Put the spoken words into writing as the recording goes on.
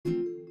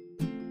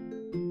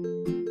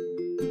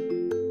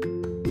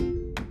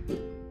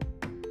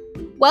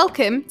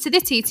Welcome to the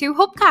T2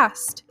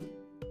 Hubcast.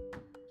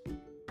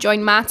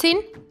 Join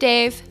Martin,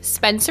 Dave,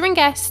 Spencer and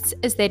guests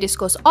as they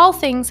discuss all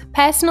things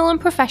personal and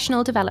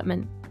professional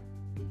development.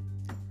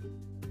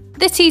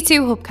 The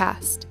T2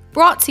 Hubcast,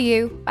 brought to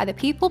you by the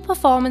People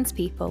Performance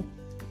People.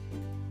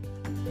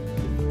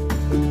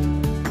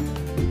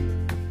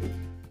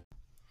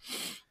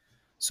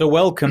 So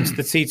welcome to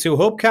the T2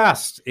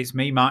 Hubcast. It's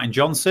me, Martin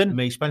Johnson.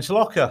 Me, Spencer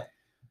Locker.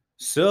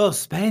 So,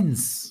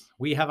 Spence,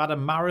 we have had a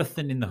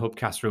marathon in the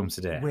Hubcast room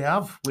today. We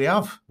have.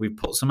 We've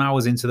put some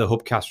hours into the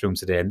Hubcast room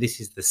today, and this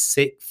is the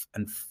sixth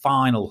and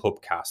final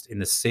Hubcast in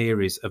the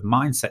series of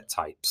mindset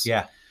types.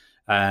 Yeah.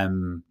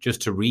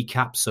 Just to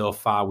recap, so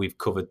far we've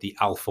covered the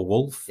Alpha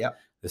Wolf,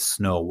 the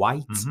Snow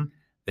White,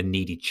 the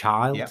Needy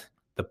Child,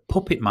 the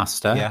Puppet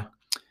Master,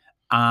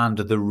 and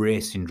the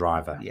Racing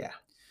Driver. Yeah.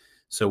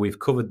 So we've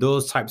covered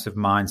those types of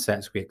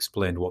mindsets. We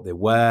explained what they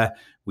were.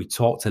 We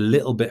talked a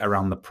little bit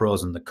around the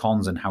pros and the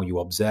cons and how you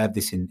observe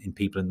this in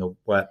people in the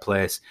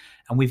workplace.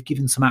 And we've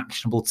given some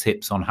actionable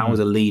tips on how, as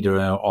a leader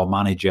or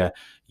manager,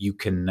 you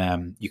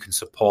can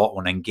support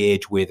and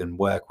engage with and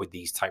work with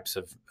these types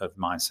of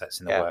mindsets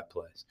in the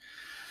workplace.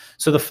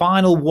 So the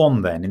final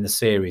one then in the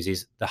series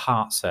is the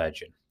heart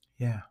surgeon.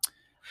 Yeah.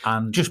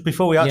 And just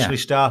before we actually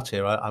start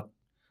here,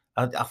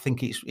 I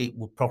think it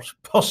would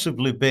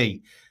possibly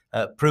be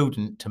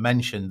prudent to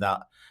mention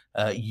that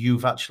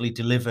you've actually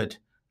delivered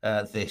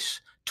this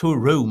to a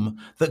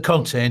room that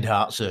contained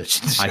heart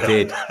surgeons. I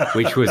did,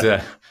 which was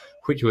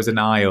an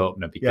eye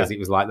opener because it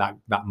was like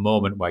that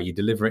moment where you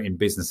deliver it in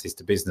businesses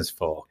to business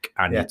folk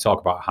and you talk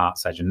about heart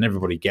surgeon and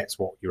everybody gets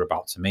what you're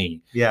about to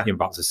mean. Yeah. You're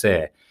about to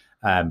say.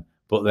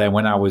 But then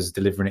when I was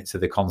delivering it to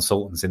the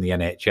consultants in the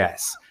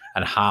NHS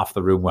and half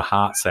the room were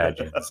heart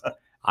surgeons.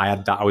 I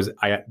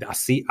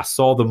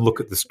saw them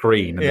look at the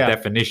screen and the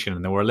definition,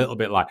 and they were a little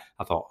bit like,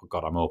 I thought, oh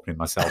God, I'm opening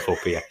myself up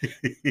here.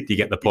 Do you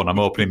get the pun? I'm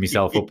opening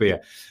myself up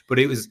here. But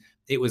it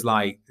was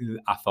like,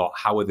 I thought,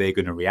 how are they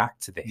going to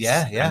react to this?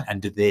 Yeah.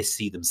 And do they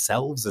see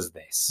themselves as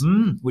this?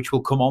 Which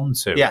we'll come on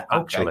to,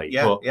 actually.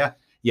 Okay.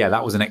 Yeah,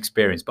 that was an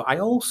experience. But I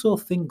also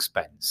think,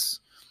 Spence,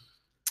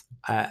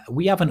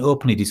 we haven't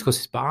openly discussed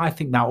this, but I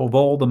think that of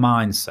all the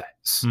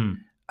mindsets,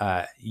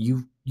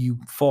 you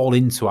fall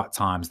into at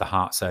times the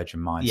heart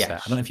surgeon mindset. Yes,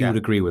 I don't know if you would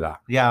agree with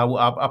that. Yeah,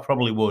 I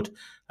probably would.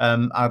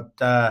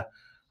 I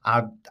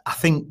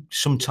think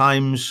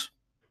sometimes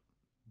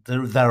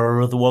there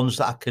are other ones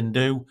that I can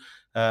do,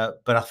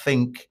 but I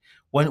think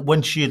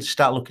once you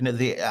start looking at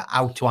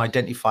how to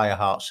identify a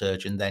heart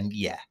surgeon, then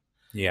yeah.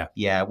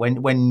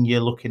 When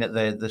you're looking at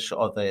the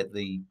sort of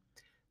the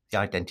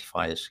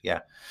identifiers,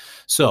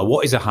 So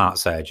what is a heart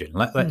surgeon?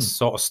 Let's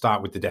sort of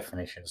start with the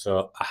definition.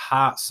 So a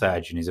heart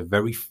surgeon is a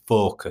very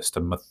focused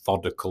and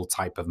methodical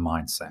type of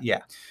mindset. Yeah.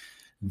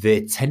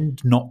 They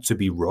tend not to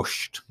be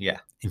rushed.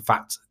 Yeah. In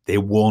fact, they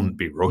won't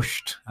be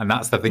rushed. And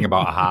that's the thing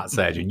about a heart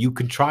surgeon. You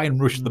can try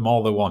and rush them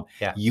all they want.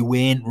 Yeah. You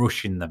ain't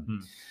rushing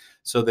them.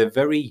 So they're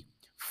very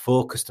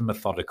focused and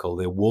methodical.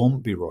 They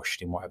won't be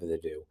rushed in whatever they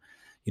do.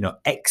 You know,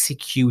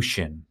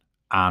 execution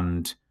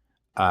and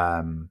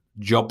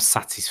job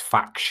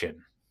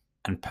satisfaction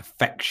and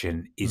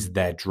perfection is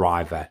their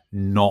driver,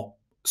 not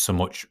so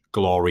much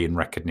glory and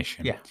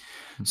recognition. Yeah.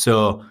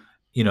 So,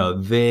 you know,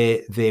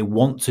 they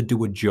want to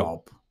do a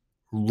job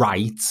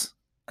right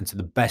and to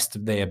the best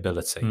of their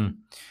ability.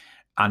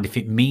 And if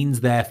it means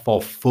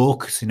therefore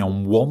focusing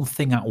on one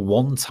thing at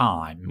one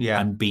time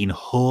and being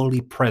wholly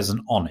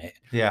present on it,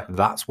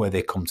 that's where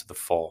they come to the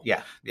fore.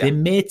 Yeah. They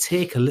may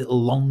take a little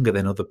longer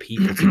than other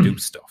people to do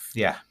stuff.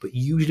 Yeah. But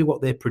usually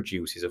what they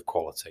produce is of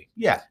quality.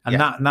 Yeah.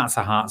 And that's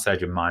a heart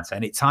surgeon mindset.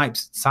 And it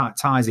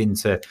ties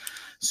into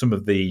some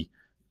of the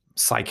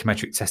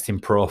psychometric testing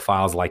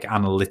profiles like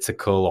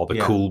analytical or the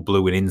cool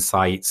blue and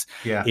insights.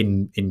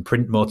 In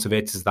print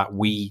motivators that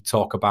we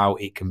talk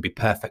about, it can be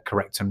perfect,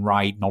 correct and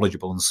right,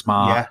 knowledgeable and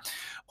smart.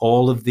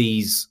 All of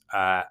these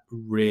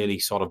really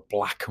sort of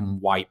black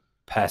and white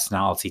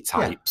personality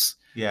types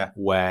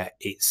where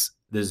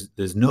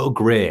there's no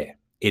gray.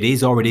 It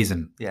is or it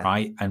isn't,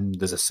 right? And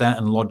there's a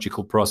certain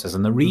logical process.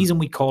 And the reason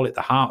we call it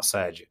the heart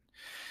surgeon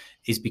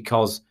is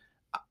because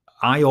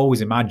I always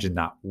imagine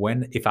that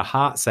if a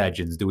heart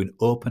surgeon's doing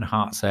open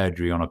heart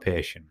surgery on a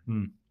patient,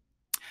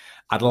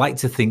 I'd like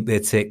to think they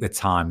take the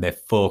time, they're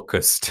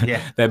focused,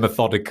 they're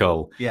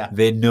methodical,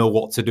 they know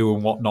what to do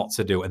and what not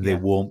to do, and they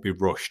won't be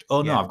rushed.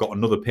 Oh, no, I've got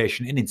another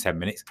patient in 10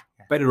 minutes.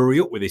 Better hurry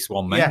up with this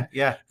one, then.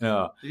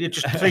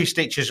 Just 3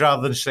 stitches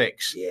rather than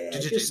 6.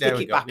 Just stick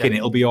it back in,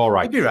 it'll be all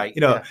right. You'll be right.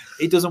 You know,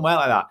 it doesn't work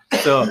like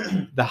that. So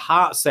the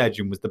heart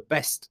surgeon was the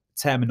best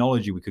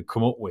terminology we could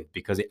come up with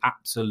because it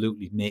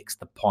absolutely makes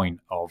the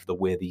point of the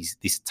way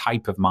this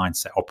type of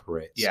mindset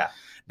operates.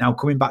 Now,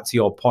 coming back to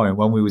your point,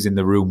 when we was in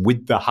the room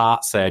with the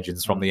heart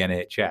surgeons from the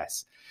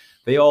NHS,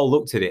 they all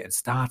looked at it and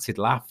started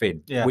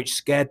laughing, which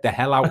scared the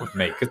hell out of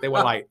me because they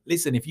were like,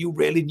 listen, if you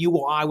really knew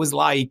what I was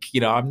like,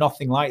 you know, I'm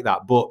nothing like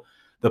that. But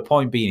the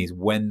point being is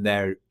when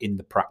they're in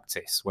the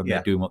practice, when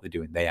they're doing what they're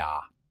doing, they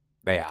are.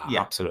 They are,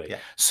 absolutely.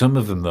 Some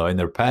of them, though, in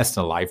their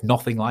personal life,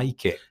 nothing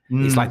like it.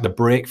 It's like the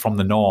break from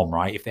the norm,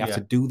 right? If they have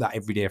to do that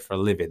every day for a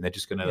living, they're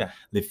just going to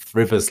live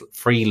rivers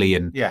freely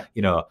and,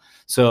 you know.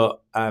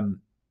 So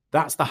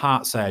that's the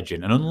heart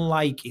surgeon. And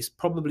unlike, it's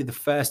probably the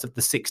first of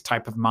the 6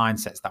 type of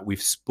mindsets that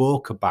we've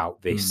spoke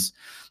about this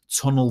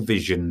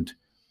tunnel-visioned,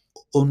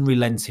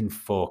 unrelenting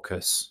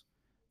focus,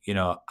 you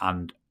know,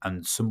 and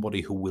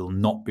somebody who will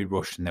not be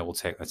rushed and they will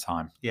take their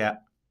time. Yeah,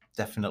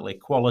 definitely.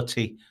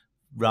 Quality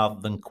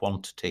rather than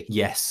quantity.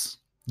 Yes,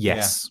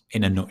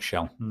 in a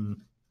nutshell.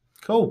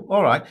 Cool.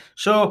 All right.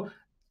 So,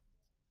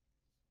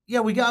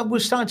 we're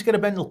starting to get a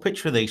mental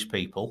picture of these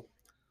people.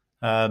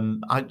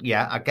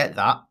 I get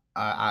that.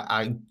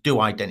 I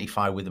do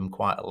identify with them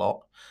quite a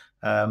lot.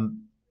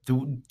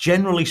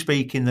 Generally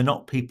speaking, they're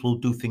not people who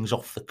do things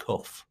off the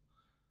cuff.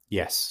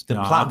 Yes.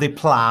 They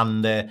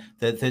plan.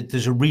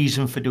 There's a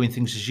reason for doing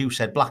things, as you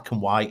said, black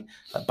and white,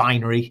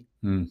 binary.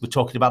 We're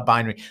talking about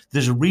binary.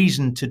 There's a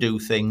reason to do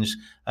things.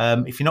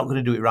 If you're not going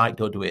to do it right,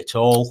 don't do it at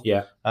all.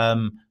 Yeah.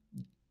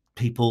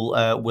 People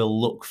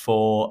will look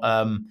for,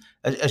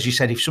 as you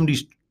said, if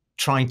somebody's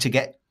trying to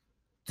get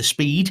the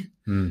speed,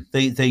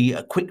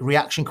 the quick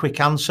reaction,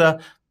 quick answer,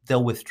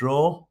 they'll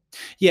withdraw.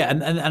 Yeah,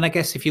 and I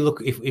guess if you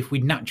look, if we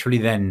naturally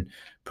then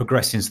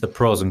progress into the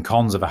pros and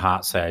cons of a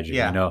heart surgeon,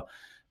 you know,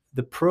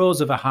 the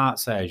pros of a heart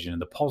surgeon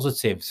and the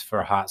positives for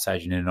a heart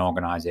surgeon in an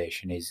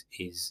organization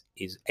is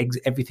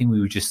everything we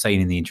were just saying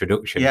in the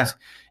introduction. Yeah.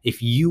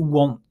 If you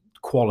want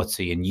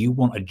quality and you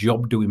want a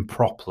job doing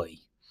properly,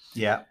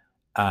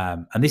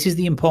 and this is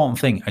the important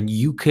thing, and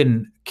you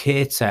can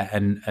cater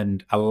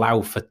and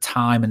allow for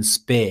time and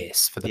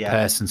space for the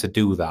person to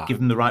do that. Give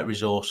them the right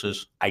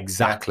resources.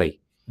 Exactly.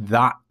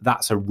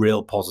 That's a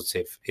real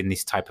positive in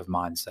this type of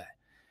mindset.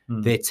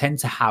 They tend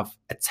to have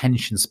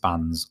attention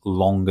spans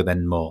longer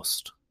than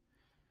most.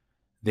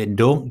 They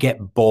don't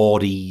get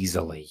bored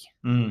easily.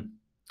 You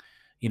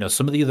know,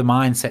 some of the other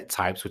mindset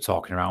types we're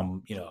talking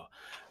around, you know,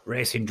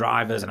 racing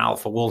drivers and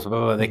alpha wolves, blah,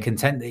 blah, blah, they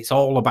contend it's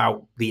all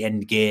about the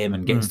end game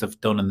and getting stuff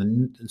done.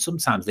 And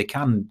sometimes they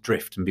can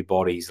drift and be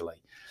bored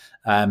easily.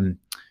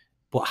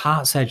 But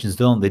heart surgeons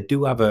don't. They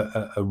do have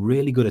a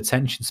really good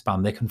attention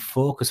span. They can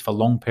focus for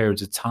long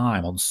periods of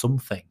time on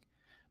something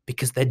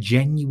because they're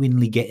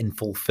genuinely getting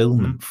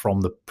fulfillment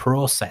from the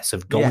process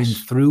of going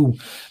through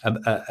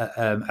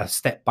a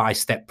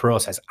step-by-step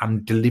process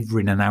and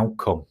delivering an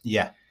outcome.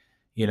 Yeah.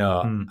 You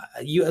know,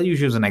 you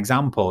use as an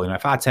example, you know,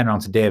 if I turn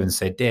around to Dave and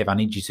say, Dave, I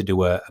need you to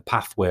do a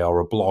pathway or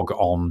a blog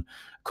on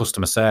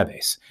customer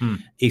service.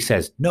 He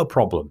says, no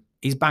problem.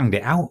 He's banged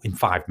it out in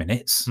 5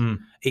 minutes.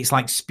 It's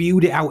like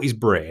spewed it out his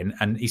brain,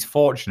 and he's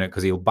fortunate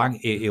because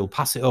he'll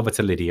pass it over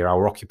to Lydia,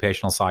 our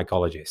occupational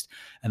psychologist,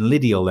 and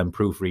Lydia will then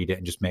proofread it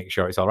and just make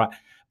sure it's all right.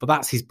 But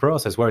that's his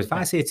process. Whereas if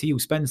I say to you,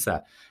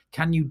 Spencer,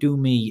 can you do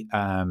me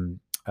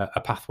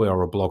a pathway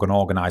or a blog on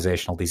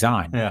organizational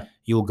design? Yeah.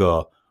 You'll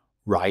go,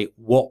 right,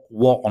 what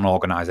on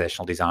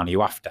organizational design are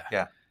you after?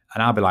 Yeah.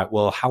 And I'll be like,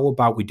 well, how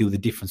about we do the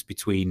difference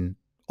between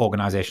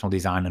organizational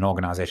design and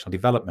organizational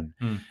development?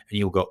 And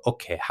you'll go,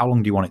 okay, how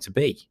long do you want it to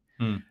be?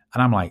 And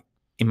I'm like,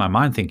 in my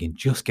mind thinking,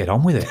 just get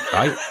on with it,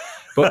 right?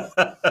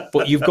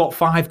 but you've got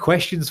 5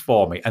 questions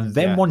for me. And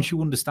then once you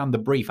understand the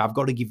brief, I've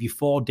got to give you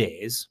 4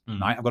 days,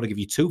 right? I've got to give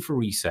you 2 for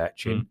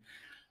researching,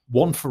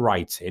 1 for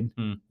writing,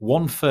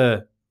 1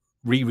 for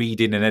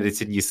rereading and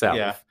editing yourself.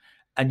 Yeah.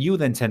 And you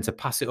then tend to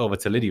pass it over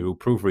to Lydia, who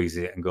proofreads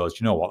it and goes,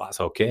 you know what, that's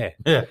okay.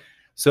 Yeah.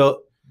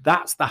 So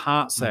that's the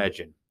heart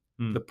surgeon.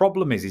 The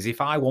problem is if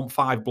I want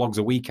 5 blogs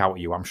a week out of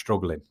you, I'm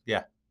struggling.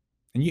 Yeah.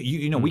 And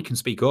you know, we can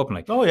speak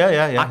openly. Oh,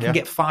 yeah. I can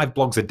get 5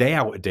 blogs a day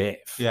out of Dave.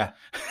 Yeah.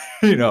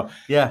 You know,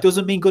 yeah.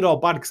 Doesn't mean good or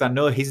bad because I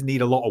know his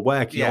need a lot of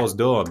work, yours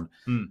don't.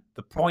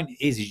 The point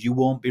is you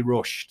won't be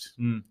rushed.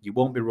 You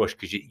won't be rushed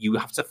because you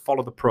have to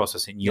follow the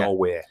process in your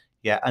way.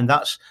 Yeah, and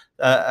that's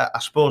I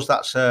suppose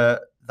that's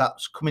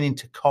coming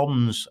into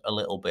cons a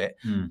little bit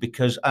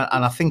because,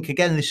 and I think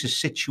again this is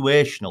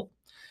situational.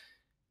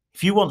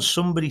 If you want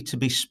somebody to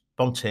be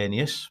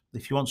spontaneous,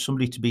 if you want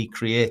somebody to be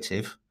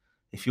creative,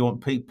 if you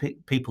want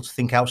people to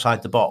think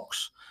outside the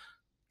box,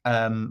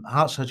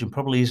 heart surgeon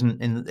probably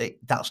isn't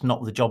that's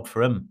not the job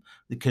for them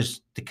because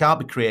they can't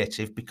be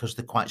creative because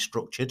they're quite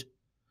structured.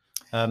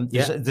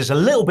 There's a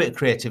little bit of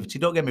creativity.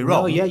 Don't get me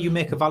wrong. No, yeah, you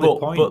make a valid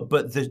point.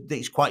 But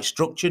it's quite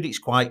structured. It's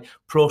quite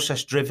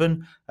process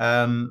driven.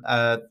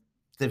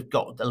 They've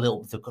got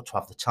to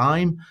have the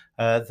time.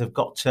 They've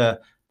got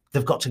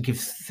to give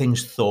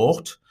things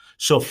thought.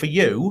 So for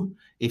you,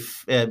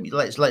 if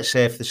let's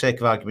say, for the sake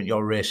of argument,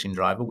 you're a racing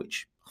driver,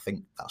 which I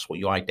think that's what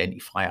you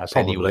identify as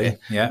anyway.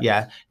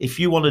 Yeah. If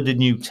you wanted a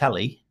new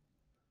telly,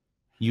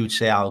 you'd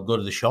say, "I'll go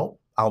to the shop.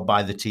 I'll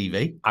buy the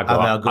TV.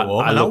 I'll go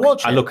home and I'll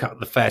watch it." I look at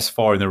the first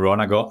 4 in the row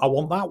and I go, I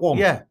want that one.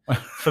 Yeah.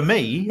 For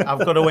me,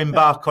 I've got to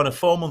embark on a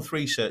 4-month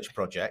research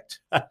project.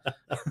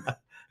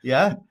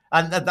 Yeah.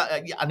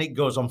 And it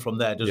goes on from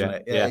there,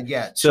 doesn't it?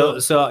 Yeah.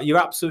 So you're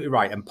absolutely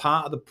right. And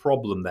part of the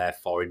problem,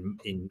 therefore,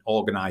 in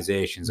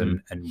organizations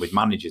and with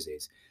managers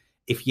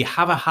if you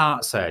have a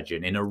heart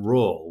surgeon in a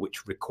role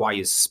which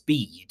requires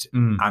speed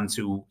and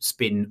to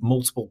spin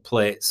multiple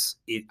plates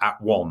at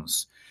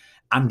once,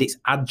 and it's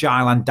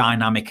agile and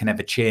dynamic and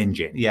ever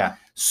changing,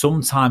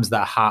 sometimes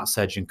that heart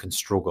surgeon can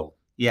struggle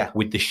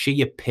with the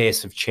sheer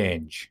pace of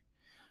change,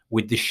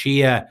 with the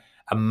sheer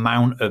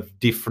amount of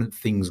different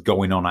things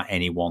going on at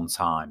any one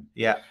time.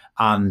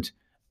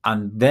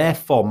 And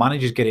therefore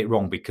managers get it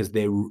wrong because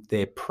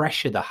they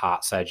pressure the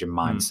heart surgeon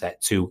mindset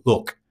to,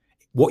 look,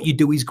 what you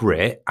do is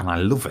great and I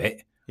love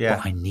it,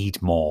 but I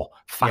need more,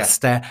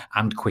 faster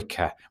and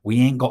quicker. We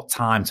ain't got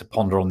time to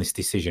ponder on this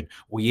decision.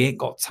 We ain't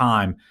got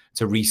time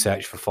to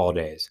research for 4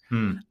 days.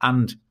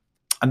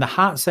 And the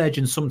heart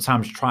surgeons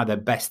sometimes try their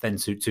best then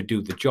to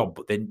do the job,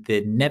 but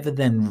they never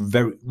then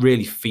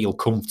really feel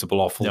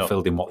comfortable or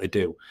fulfilled in what they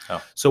do.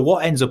 So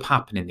what ends up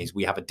happening is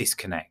we have a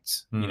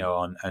disconnect, you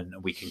know, and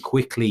we can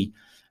quickly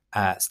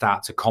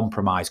start to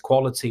compromise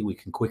quality. We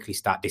can quickly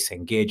start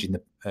disengaging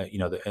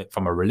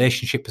from a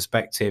relationship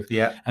perspective.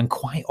 And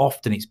quite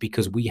often it's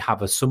because we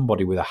have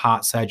somebody with a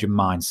heart surgeon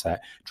mindset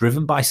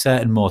driven by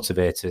certain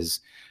motivators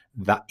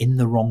that in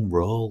the wrong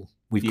role.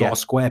 We've got a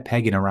square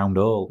peg in a round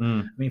hole.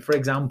 I mean, for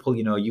example,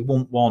 you know, you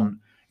wouldn't want,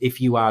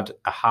 if you had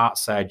a heart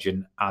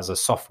surgeon as a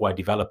software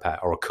developer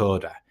or a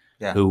coder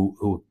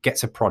who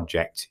gets a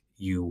project,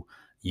 you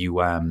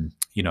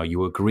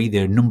agree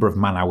the number of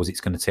man hours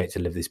it's going to take to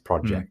live this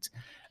project.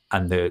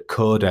 And the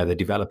coder, the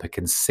developer,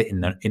 can sit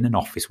in an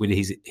office with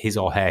his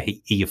or her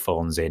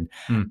earphones in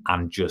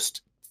and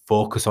just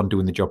focus on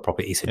doing the job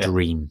properly. It's a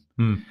dream.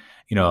 You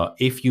know,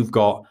 if you've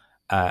got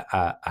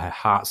a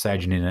heart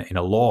surgeon in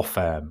a law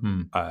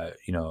firm,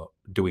 you know,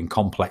 doing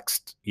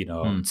complex, you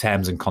know,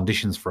 terms and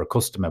conditions for a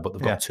customer, but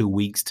they've got 2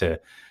 weeks to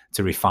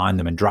refine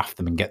them and draft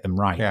them and get them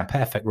right.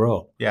 Perfect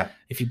role.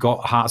 If you've got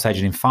a heart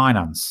surgeon in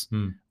finance,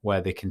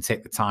 where they can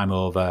take the time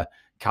over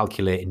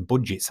calculating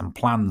budgets and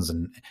plans,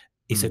 and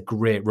it's a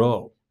great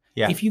role.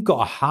 If you've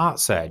got a heart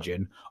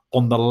surgeon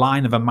on the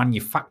line of a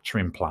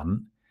manufacturing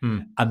plant,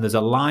 and there's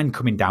a line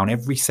coming down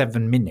every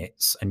 7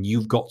 minutes, and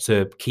you've got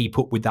to keep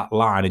up with that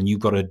line, and you've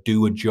got to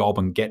do a job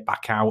and get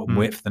back out and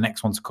wait for the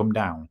next one to come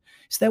down.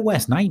 It's their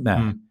worst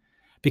nightmare,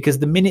 because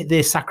the minute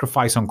they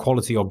sacrifice on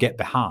quality or get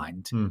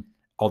behind,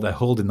 or they're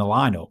holding the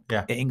line up,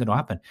 it ain't going to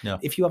happen.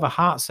 If you have a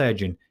heart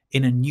surgeon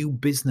in a new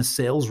business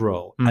sales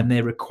role and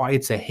they're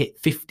required to hit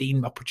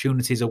 15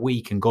 opportunities a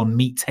week and go and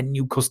meet 10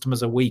 new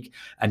customers a week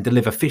and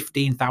deliver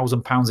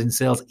 £15,000 in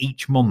sales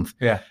each month,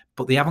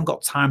 but they haven't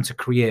got time to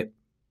create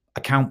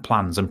account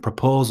plans and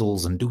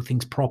proposals and do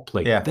things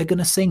properly, they're going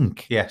to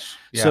sink.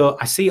 So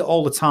I see it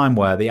all the time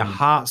where the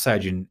heart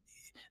surgeon,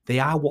 they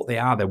are what they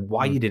are. They're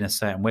wired in a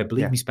certain way.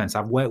 Believe me, Spence,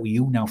 I've worked with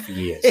you now for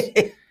years.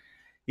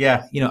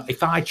 You know,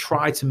 if I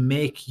try to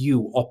make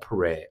you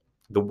operate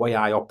the way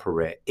I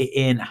operate, it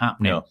ain't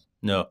happening.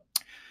 No.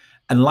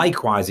 And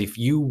likewise, if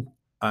you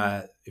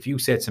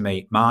say to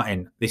me,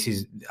 Martin,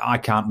 I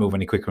can't move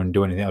any quicker and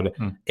do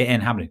anything, it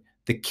ain't happening.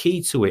 The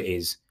key to it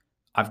is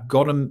I've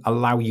got to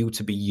allow you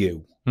to be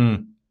you.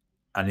 And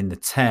in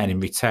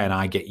return,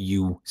 I get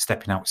you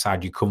stepping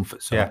outside your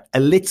comfort zone a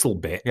little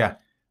bit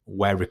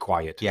where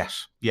required. And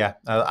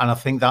I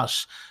think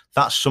that's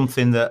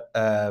something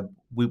that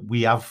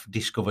we have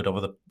discovered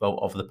over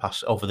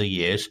the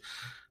years.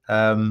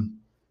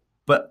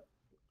 But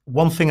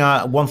one thing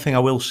I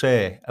will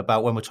say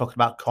about when we're talking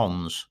about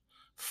cons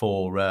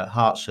for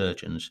heart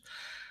surgeons,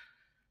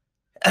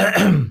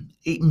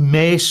 it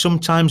may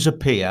sometimes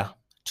appear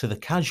to the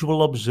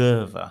casual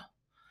observer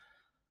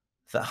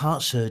that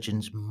heart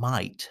surgeons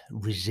might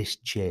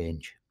resist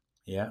change.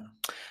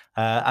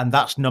 And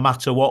that's no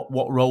matter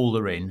what role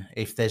they're in.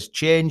 If there's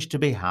change to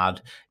be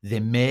had, they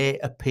may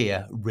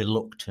appear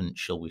reluctant,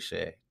 shall we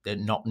say. They're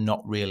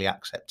not really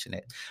accepting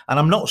it. And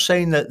I'm not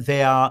saying that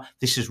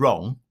this is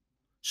wrong.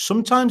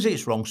 Sometimes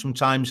it's wrong.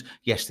 Sometimes,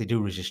 yes, they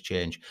do resist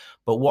change.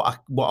 But what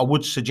I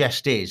would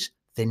suggest is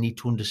they need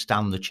to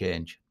understand the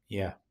change.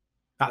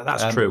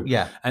 That's true.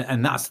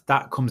 And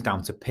that comes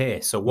down to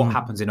pace. So what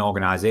happens in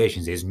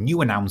organizations is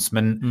new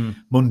announcement,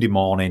 Monday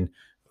morning,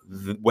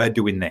 we're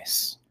doing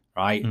this,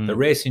 right? The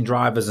racing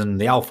drivers and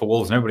the alpha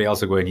wolves and everybody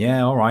else are going,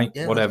 all right,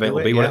 whatever,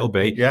 it'll be what it'll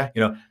be. You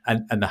know,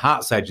 and the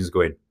heart surgeon's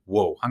going,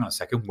 whoa, hang on a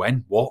second,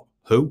 when, what,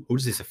 who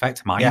does this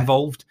affect? Am I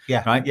involved?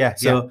 Right?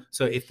 So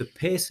if the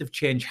pace of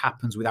change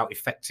happens without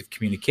effective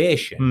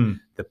communication,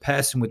 the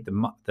person with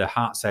the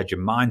heart surgeon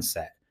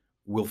mindset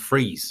will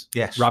freeze,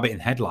 rabbit in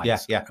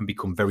headlights, and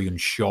become very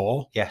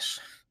unsure,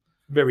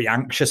 very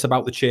anxious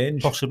about the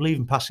change, possibly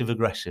even passive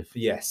aggressive.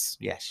 Yes.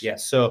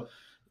 So,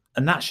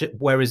 and that's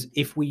whereas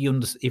if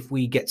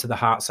we get to the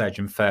heart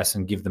surgeon first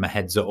and give them a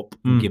heads up,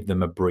 and give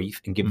them a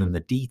brief, and give them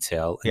the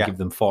detail, and give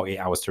them 48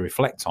 hours to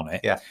reflect on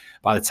it,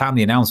 by the time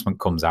the announcement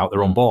comes out,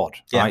 they're on board,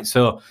 right?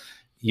 So,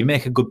 you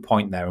make a good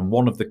point there, and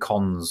one of the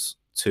cons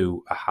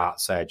to a heart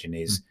surgeon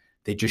is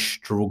they just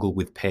struggle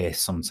with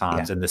pace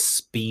sometimes and the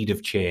speed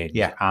of change.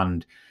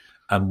 And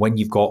when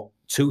you've got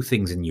 2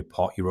 things in your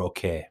pot, you're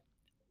okay.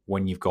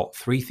 When you've got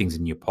 3 things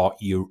in your pot,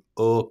 you're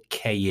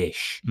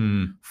okay-ish.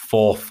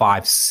 4,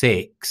 5,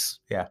 6,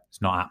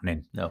 it's not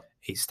happening. No.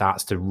 it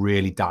starts to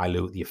really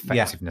dilute the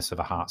effectiveness of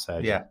a heart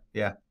surgeon.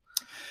 Yeah.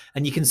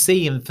 And you can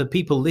see, and for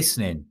people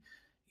listening,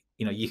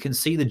 you can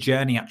see the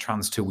journey at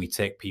Trans2 we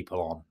take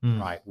people on,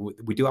 right?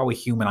 We do our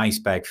human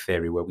iceberg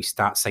theory where we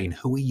start saying,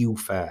 who are you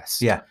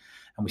first? Yeah.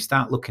 And we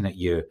start looking at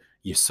your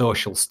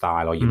social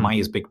style or your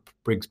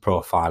Myers-Briggs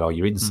profile or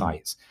your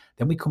insights.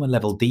 Then we come a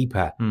level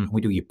deeper and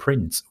we do your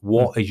print.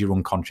 What is your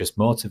unconscious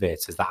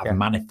motivators that have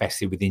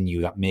manifested within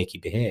you that make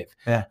you behave?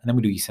 Yeah. And then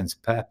we do your sense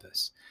of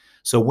purpose.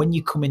 So when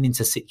you're coming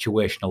into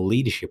situational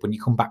leadership, when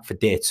you come back for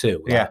day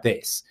 2 like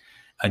this,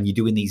 and you're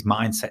doing these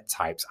mindset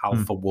types,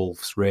 alpha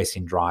wolves,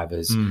 racing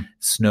drivers,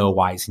 Snow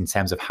Whites, in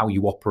terms of how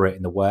you operate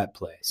in the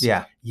workplace,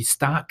 you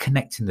start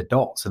connecting the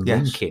dots and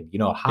linking.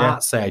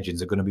 Heart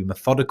surgeons are going to be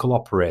methodical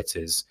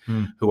operators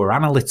who are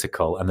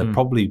analytical, and they've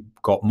probably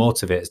got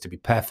motivators to be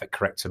perfect,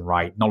 correct, and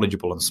right,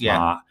 knowledgeable and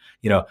smart.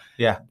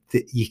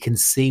 You can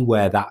see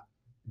where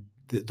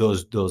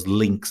those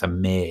links are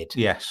made.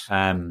 Yes.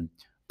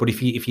 But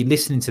if you're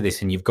listening to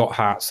this and you've got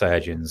heart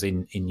surgeons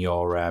in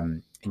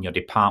your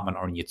department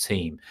or in your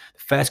team, the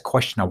first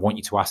question I want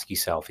you to ask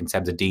yourself in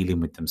terms of dealing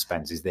with them,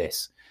 Spence, is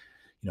this: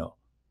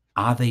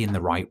 are they in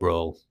the right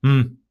role?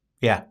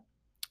 Yeah.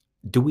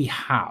 Do we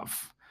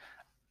have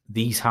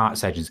these heart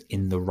surgeons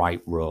in the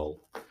right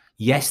role?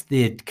 Yes,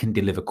 they can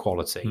deliver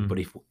quality, but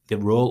if the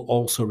role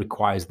also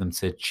requires them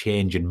to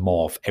change and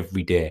morph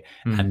every day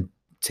and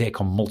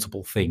take on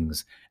multiple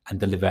things and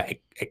deliver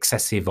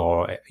excessive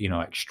or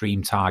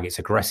extreme targets,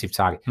 aggressive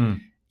targets,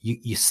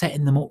 you're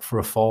setting them up for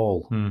a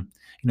fall.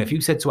 If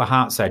you said to a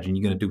heart surgeon,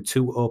 you're going to do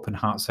 2 open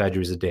heart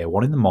surgeries a day,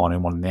 one in the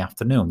morning, one in the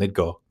afternoon, they'd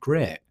go,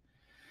 great.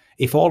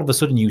 If all of a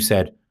sudden you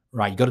said,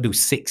 right, you got to do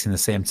 6 in the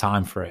same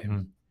time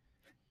frame,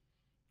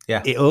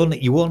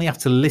 you only have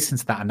to listen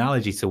to that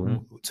analogy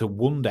to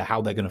wonder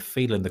how they're going to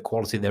feel and the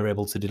quality they're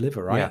able to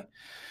deliver, right? Yeah.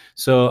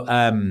 So,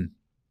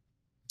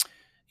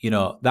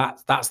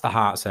 that's the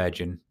heart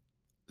surgeon.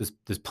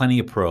 There's plenty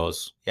of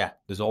pros. Yeah.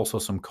 There's also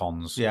some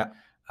cons. Yeah.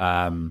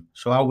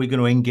 So how are we going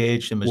to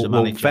engage them as a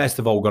manager? Well, first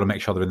of all, we've got to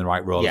make sure they're in the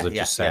right role, as I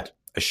just said.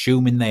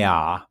 Assuming they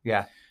are,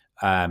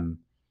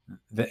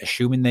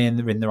 assuming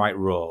they're in the right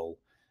role,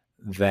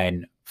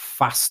 then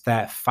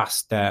faster,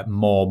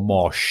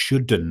 more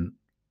shouldn't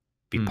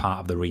be part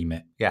of the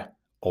remit. Yeah.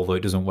 Although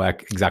it doesn't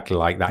work exactly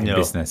like that in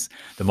business.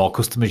 The more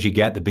customers you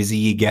get, the busier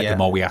you get, the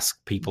more we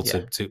ask people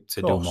to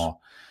do more.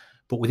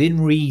 But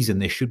within reason,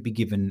 they should be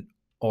given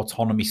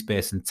autonomy,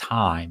 space, and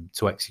time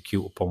to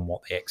execute upon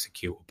what they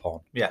execute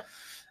upon. Yeah.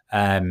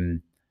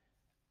 And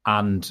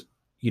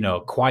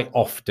quite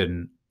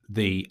often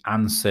the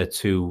answer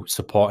to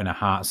supporting a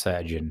heart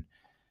surgeon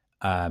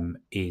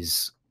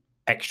is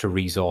extra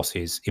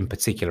resources, in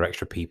particular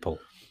extra people.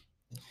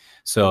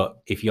 So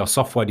if your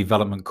software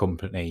development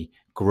company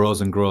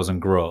grows and grows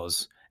and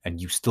grows,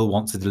 and you still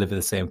want to deliver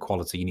the same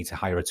quality, you need to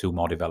hire 2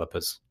 more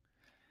developers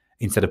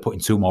instead of putting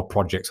 2 more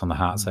projects on the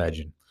heart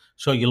surgeon.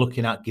 So you're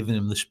looking at giving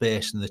them the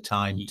space and the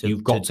time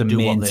you've got to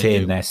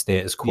maintain their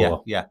status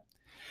quo. Yeah.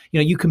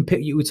 You can pick.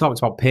 We talked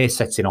about pace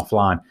setting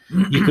offline.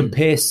 You can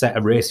pace set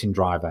a racing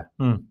driver.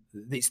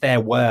 It's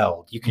their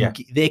world. You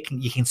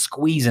can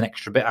squeeze an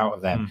extra bit out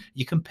of them.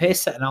 You can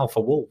pace set an alpha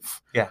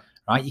wolf. Yeah.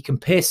 Right. You can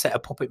pace set a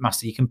puppet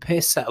master. You can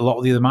pace set a lot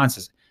of the other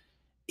mindsets.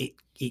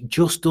 It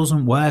just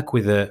doesn't work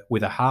with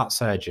a heart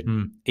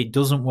surgeon. It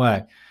doesn't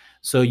work.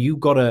 So you've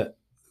got to.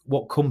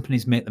 What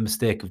companies make the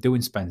mistake of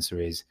doing, Spencer,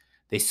 is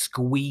they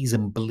squeeze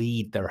and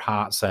bleed their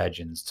heart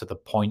surgeons to the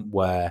point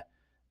where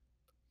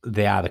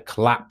they either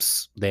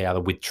collapse, they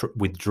either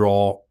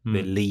withdraw,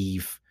 they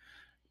leave,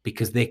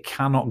 because they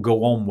cannot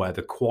go on where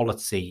the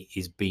quality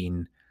is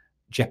being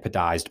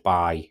jeopardized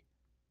by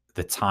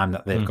the time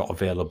that they've got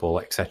available,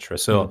 etc.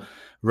 So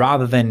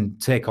rather than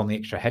take on the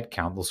extra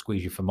headcount, they'll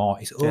squeeze you for more.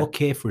 It's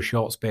okay for a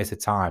short space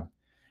of time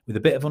with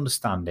a bit of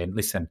understanding.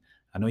 Listen,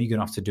 I know you're going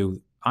to have to do,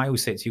 I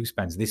always say to you,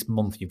 Spence, this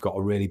month you've got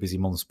a really busy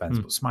month, Spence,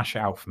 but smash it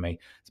out for me.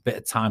 It's a bit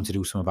of time to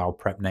do some of our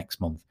prep next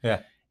month.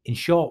 Yeah. In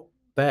short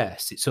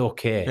bursts, it's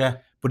okay. Yeah.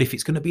 But if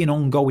it's going to be an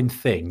ongoing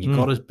thing, you've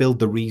got to build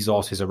the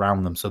resources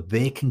around them so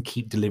they can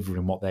keep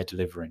delivering what they're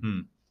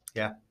delivering.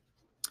 Yeah.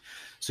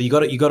 So you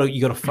got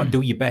to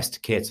do your best to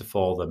cater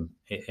for them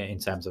in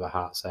terms of a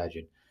heart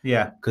surgeon.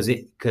 Yeah.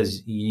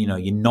 Because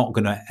you're not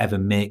going to ever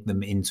make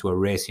them into a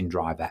racing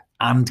driver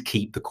and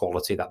keep the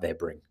quality that they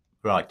bring.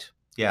 Right.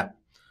 Yeah.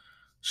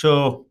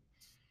 So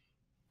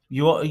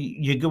you're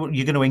going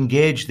to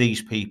engage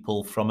these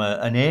people from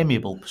an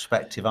amiable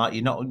perspective, aren't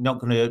you? You're not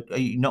going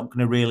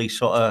to really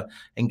sort of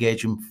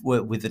engage them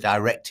with the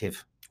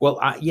directive. Well,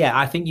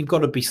 I think you've got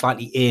to be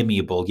slightly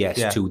amiable,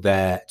 to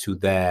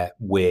their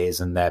ways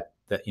and their.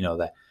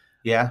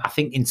 Yeah. I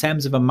think in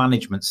terms of a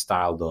management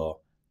style, though,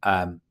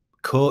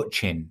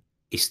 coaching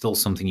is still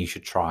something you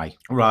should try.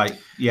 Right.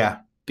 Yeah.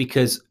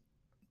 Because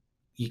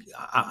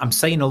I'm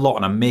saying a lot,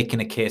 and I'm making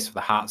a case for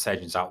the heart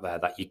surgeons out there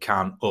that you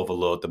can't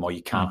overload them or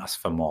you can't ask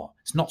for more.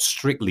 It's not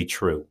strictly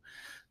true.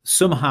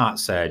 Some heart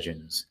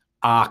surgeons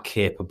are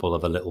capable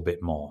of a little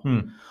bit more,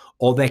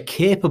 or they're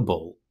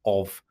capable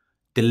of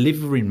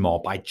delivering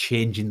more by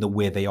changing the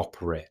way they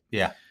operate.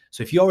 Yeah.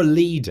 So if you're a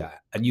leader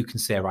and you can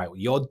say, right, well,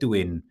 you're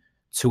doing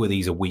 2 of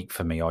these a week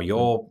for me, or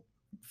you're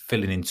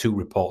filling in 2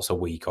 reports a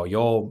week, or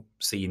you're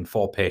seeing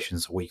 4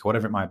 patients a week, or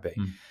whatever it might be.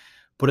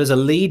 But as a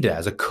leader,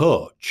 as a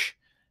coach,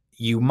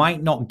 you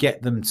might not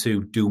get them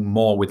to do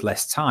more with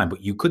less time,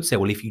 but you could say,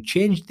 well, if you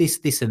changed this,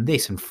 this, and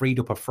this, and freed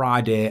up a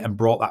Friday and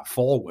brought that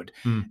forward,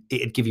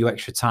 it'd give you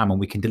extra time, and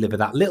we can deliver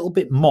that little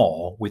bit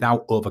more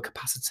without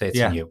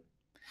overcapacitating you.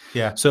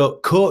 Yeah. So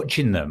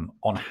coaching them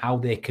on how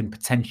they can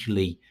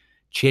potentially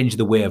change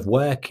the way of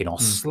working or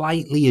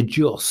slightly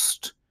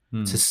adjust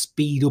to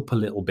speed up a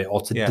little bit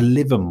or to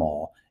deliver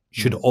more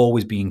should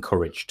always be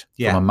encouraged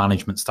from a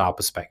management style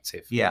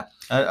perspective. Yeah,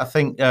 I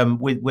think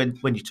when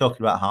you're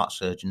talking about heart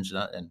surgeons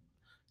and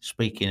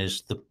speaking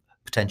as the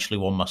potentially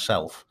one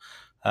myself,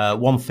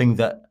 one thing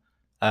that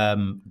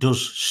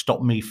does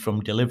stop me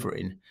from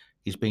delivering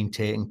is being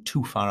taken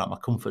too far out of my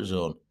comfort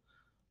zone.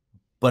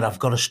 But I've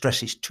got to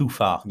stress it's too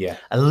far. Yeah.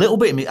 A little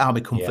bit out of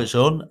my comfort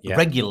zone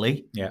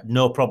regularly,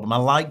 no problem. I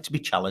like to be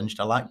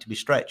challenged. I like to be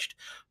stretched.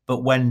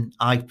 But when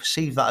I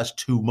perceive that as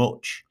too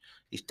much,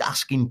 it's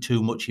asking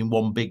too much in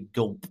one big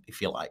gulp,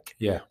 if you like.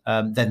 Yeah.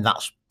 Then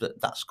that's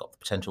got the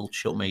potential to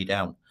shut me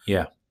down.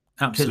 Yeah,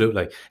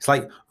 absolutely. It's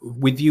like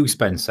with you,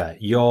 Spencer,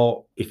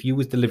 if you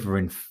was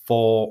delivering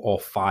 4 or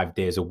 5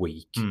 days a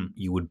week,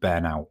 you would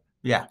burn out.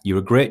 Yeah. You're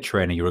a great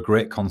trainer, you're a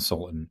great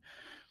consultant.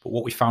 But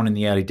what we found in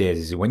the early days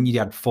is when you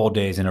had 4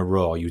 days in a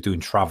row, you were doing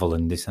travel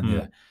and this and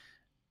that,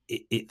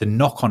 the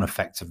knock-on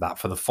effect of that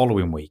for the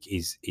following week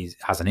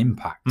has an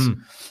impact.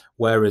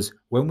 Whereas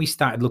when we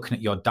started looking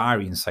at your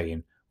diary and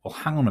saying, well,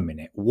 hang on a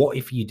minute, what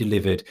if you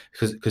delivered,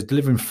 because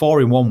delivering 4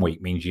 in 1 week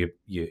means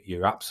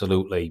you're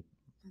absolutely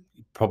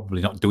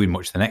probably not doing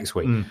much the next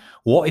week.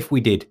 What if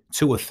we did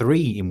 2 or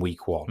 3 in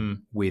week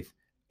 1 with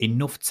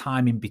enough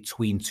time in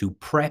between to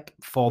prep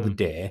for the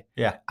day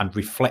and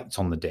reflect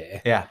on the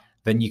day? Yeah.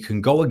 Then you can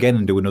go again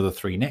and do another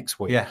 3 next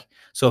week. Yeah.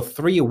 So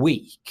 3 a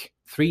week,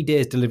 3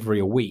 days delivery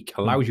a week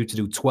allows you to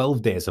do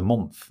 12 days a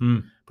month.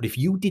 But if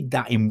you did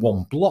that in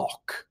one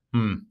block,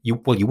 you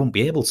wouldn't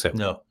be able to.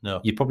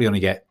 No. You'd probably only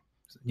get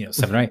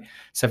 7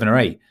 or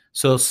 8.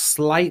 So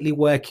slightly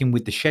working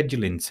with the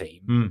scheduling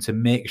team to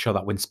make sure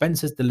that when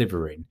Spencer's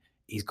delivering,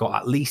 he's got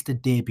at least a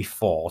day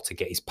before to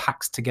get his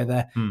packs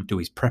together, do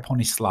his prep on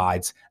his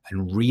slides,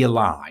 and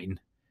realign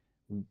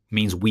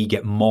means we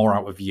get more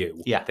out of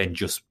you than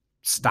just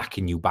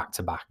stacking you back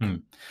to back.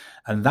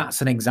 And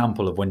that's an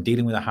example of when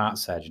dealing with a heart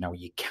surgeon. Now,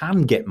 you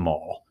can get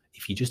more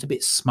if you're just a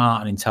bit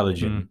smart and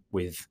intelligent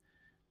with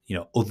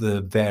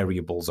other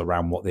variables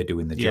around what they do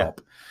in the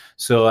job.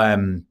 So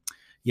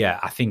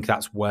I think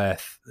that's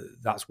worth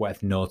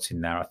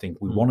noting there. I think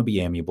we want to be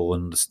amiable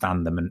and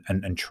understand them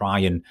and try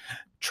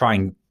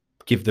and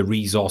give the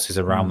resources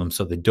around them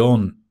so they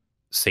don't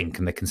sink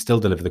and they can still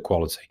deliver the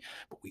quality.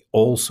 But we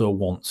also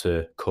want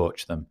to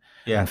coach them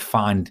and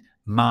find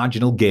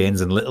marginal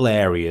gains and little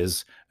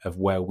areas of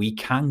where we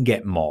can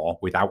get more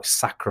without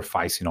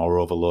sacrificing or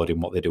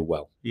overloading what they do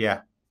well.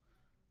 Yeah.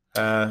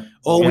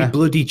 We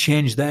bloody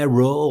change their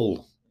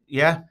role.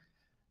 Yeah.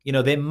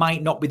 They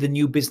might not be the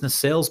new business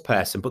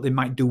salesperson, but they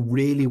might do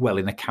really well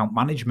in account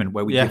management,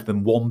 where we give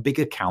them one big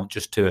account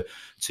just to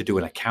do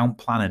an account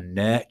plan and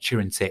nurture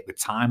and take the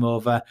time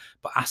over.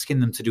 But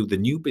asking them to do the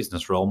new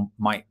business role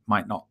might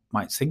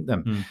sink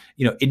them.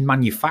 In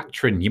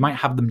manufacturing, you might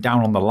have them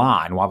down on the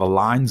line while the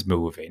line's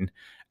moving,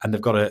 and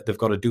they've got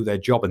to do their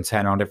job and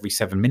turn around every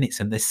 7 minutes,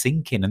 and they're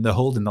sinking and they're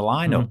holding the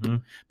line up.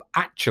 But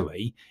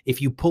actually,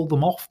 if you pull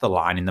them off the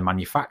line in the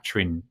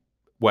manufacturing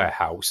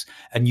warehouse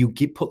and you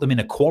put them in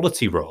a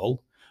quality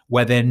role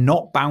where they're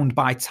not bound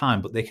by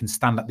time, but they can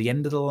stand at the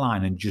end of the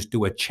line and just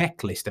do a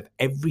checklist of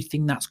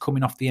everything that's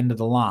coming off the end of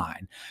the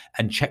line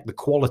and check the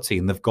quality,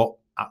 and they've got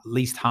at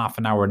least half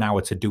an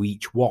hour to do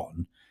each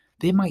one,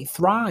 they might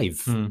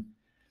thrive.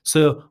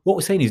 So what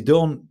we're saying is,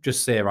 don't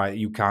just say, right,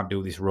 you can't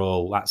do this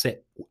role, that's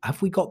it.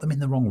 Have we got them in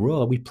the wrong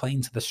role? Are we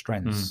playing to the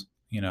strengths?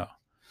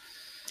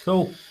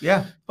 Cool.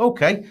 Yeah.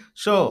 Okay.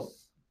 So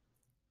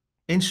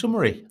in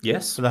summary,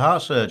 for the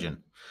heart surgeon,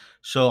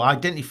 so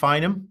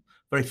identifying them,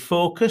 very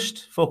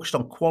focused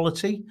on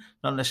quality,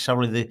 not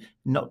necessarily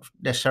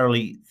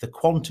the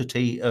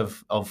quantity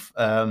of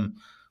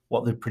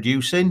what they're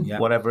producing,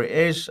 whatever it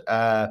is.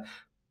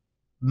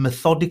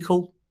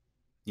 Methodical,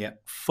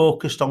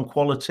 focused on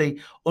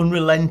quality,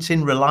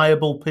 unrelenting,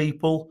 reliable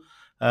people.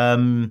 They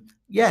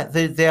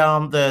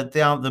aren't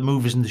the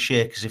movers and the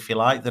shakers, if you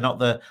like. They're not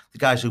the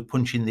guys who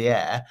punch in the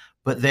air,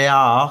 but they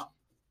are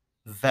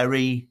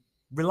very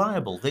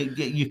reliable.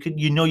 You're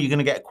going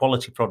to get a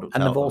quality product,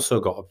 and they've also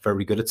got a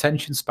very good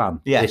attention span.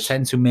 Yes. They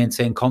tend to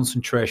maintain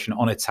concentration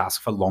on a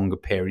task for longer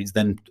periods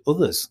than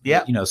others.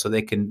 So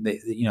they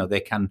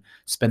can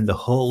spend the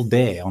whole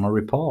day on a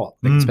report.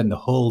 They can spend the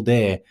whole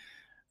day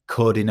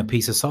coding a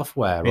piece of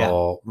software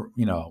or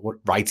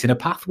writing a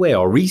pathway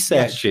or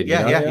researching.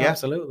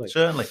 Absolutely,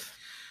 certainly.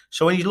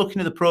 So when you're looking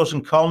at the pros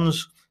and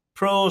cons,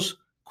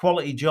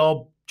 quality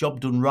job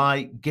done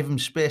right, give them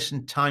space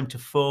and time to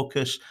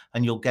focus,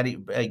 and you'll get it.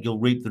 You'll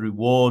reap the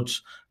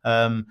rewards.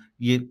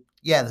 You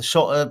yeah,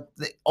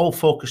 they're all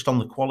focused on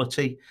the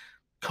quality.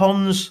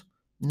 Cons,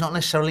 not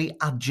necessarily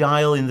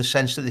agile in the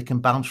sense that they can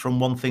bounce from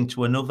one thing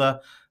to another.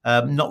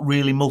 Not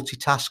really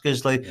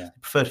multitaskers. They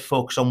prefer to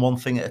focus on one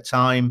thing at a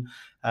time.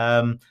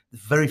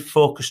 Very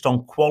focused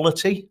on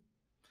quality.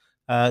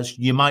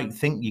 You might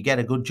think you get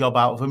a good job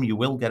out of them. You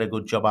will get a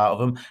good job out of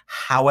them.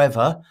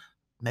 However,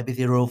 maybe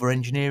they're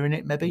over-engineering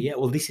it, maybe. Yeah,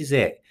 well, this is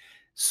it.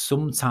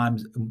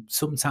 Sometimes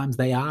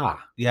they are.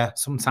 Yeah.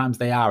 Sometimes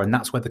they are. And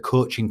that's where the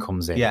coaching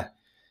comes in. Yeah.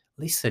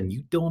 Listen,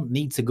 you don't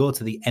need to go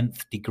to the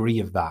nth degree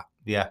of that.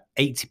 Yeah.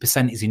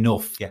 80% is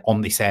enough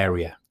on this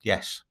area.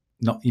 Yes.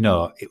 Not,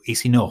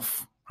 it's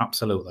enough.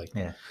 Absolutely.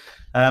 Yeah.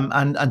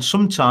 And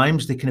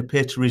sometimes they can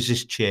appear to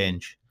resist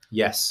change.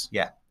 Yes.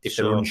 Yeah. If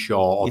they're unsure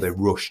or they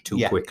rush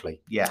too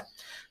quickly. Yeah.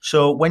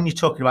 So when you're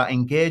talking about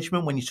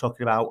engagement, when you're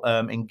talking about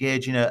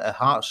engaging a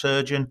heart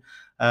surgeon,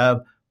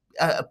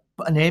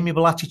 an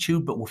amiable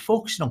attitude, but we're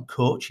focusing on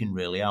coaching,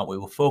 really, aren't we?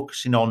 We're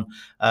focusing on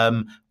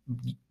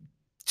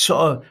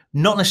sort of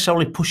not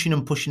necessarily pushing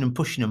them,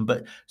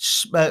 but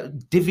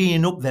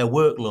divvying up their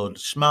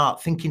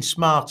workload, thinking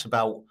smart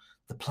about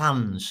the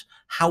plans.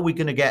 How are we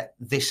going to get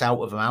this out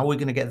of them? How are we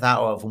going to get that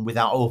out of them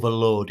without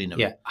overloading them?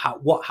 Yeah.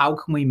 How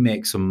can we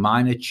make some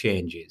minor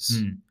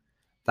changes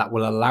that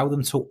will allow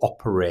them to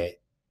operate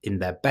in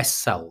their best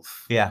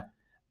self? Yeah.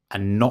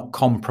 And not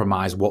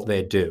compromise what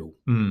they do,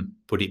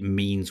 but it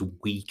means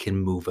we can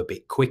move a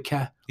bit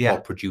quicker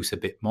or produce a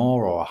bit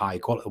more or high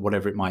quality,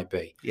 whatever it might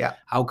be. Yeah.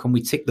 How can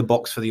we tick the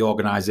box for the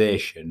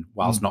organization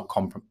whilst not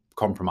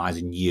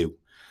compromising you?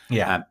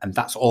 Yeah. And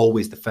that's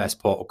always the first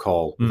port of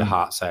call with a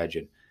heart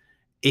surgeon.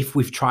 If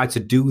we've tried to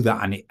do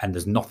that and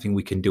there's nothing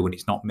we can do and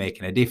it's not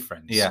making a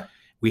difference,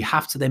 we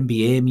have to then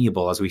be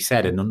amiable, as we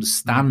said, and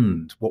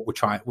understand what we're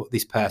trying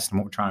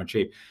to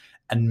achieve.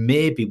 And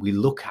maybe we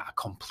look at a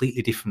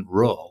completely different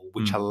role,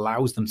 which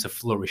allows them to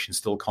flourish and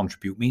still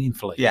contribute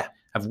meaningfully. Yeah.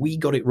 Have we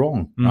got it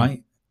wrong,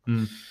 right?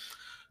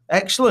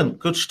 Excellent.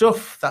 Good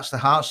stuff. That's the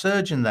heart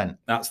surgeon then.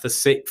 That's the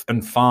 6th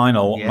and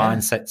final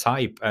mindset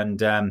type.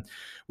 And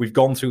we've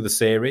gone through the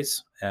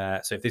series.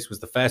 So if this was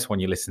the first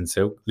one you listen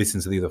to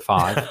the other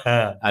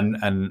 5.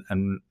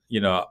 and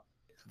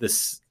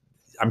this,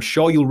 I'm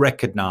sure you'll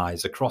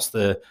recognize across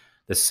the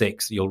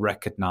 6, you'll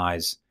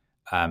recognize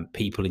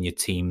people in your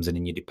teams and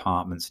in your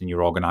departments and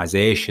your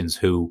organizations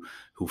who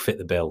fit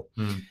the bill.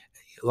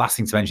 Last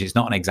thing to mention, it's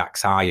not an exact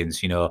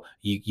science.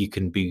 You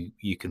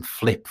can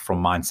flip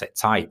from mindset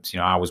types.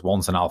 I was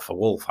once an alpha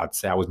wolf. I'd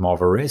say I was more of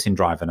a racing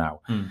driver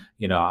now.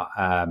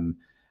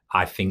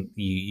 I think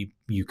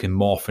you can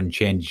morph and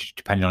change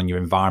depending on your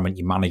environment,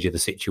 your manager, the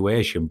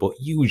situation, but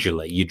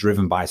usually you're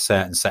driven by a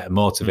certain set of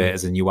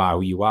motivators and you are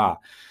who you are.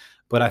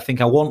 But I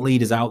think I want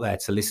leaders out there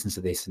to listen to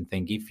this and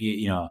think,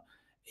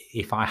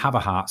 if I have a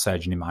heart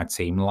surgeon in my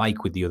team,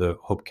 like with the other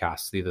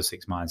hubcasts, the other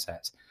 6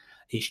 mindsets,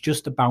 it's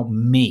just about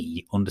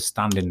me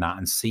understanding that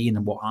and seeing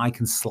what I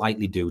can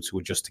slightly do to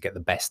adjust to get the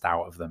best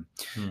out of them.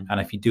 And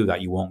if you do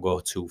that, you won't go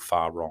too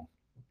far wrong.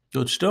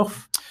 Good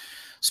stuff.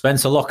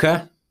 Spencer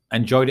Locker,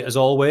 enjoyed it as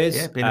always.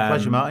 Yeah, been a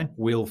pleasure, Martin.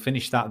 We'll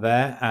finish that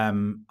there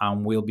and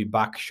we'll be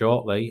back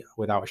shortly,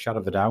 without a shadow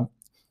of a doubt,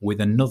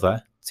 with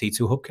another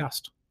T2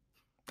 Hubcast.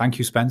 Thank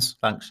you, Spence.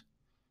 Thanks.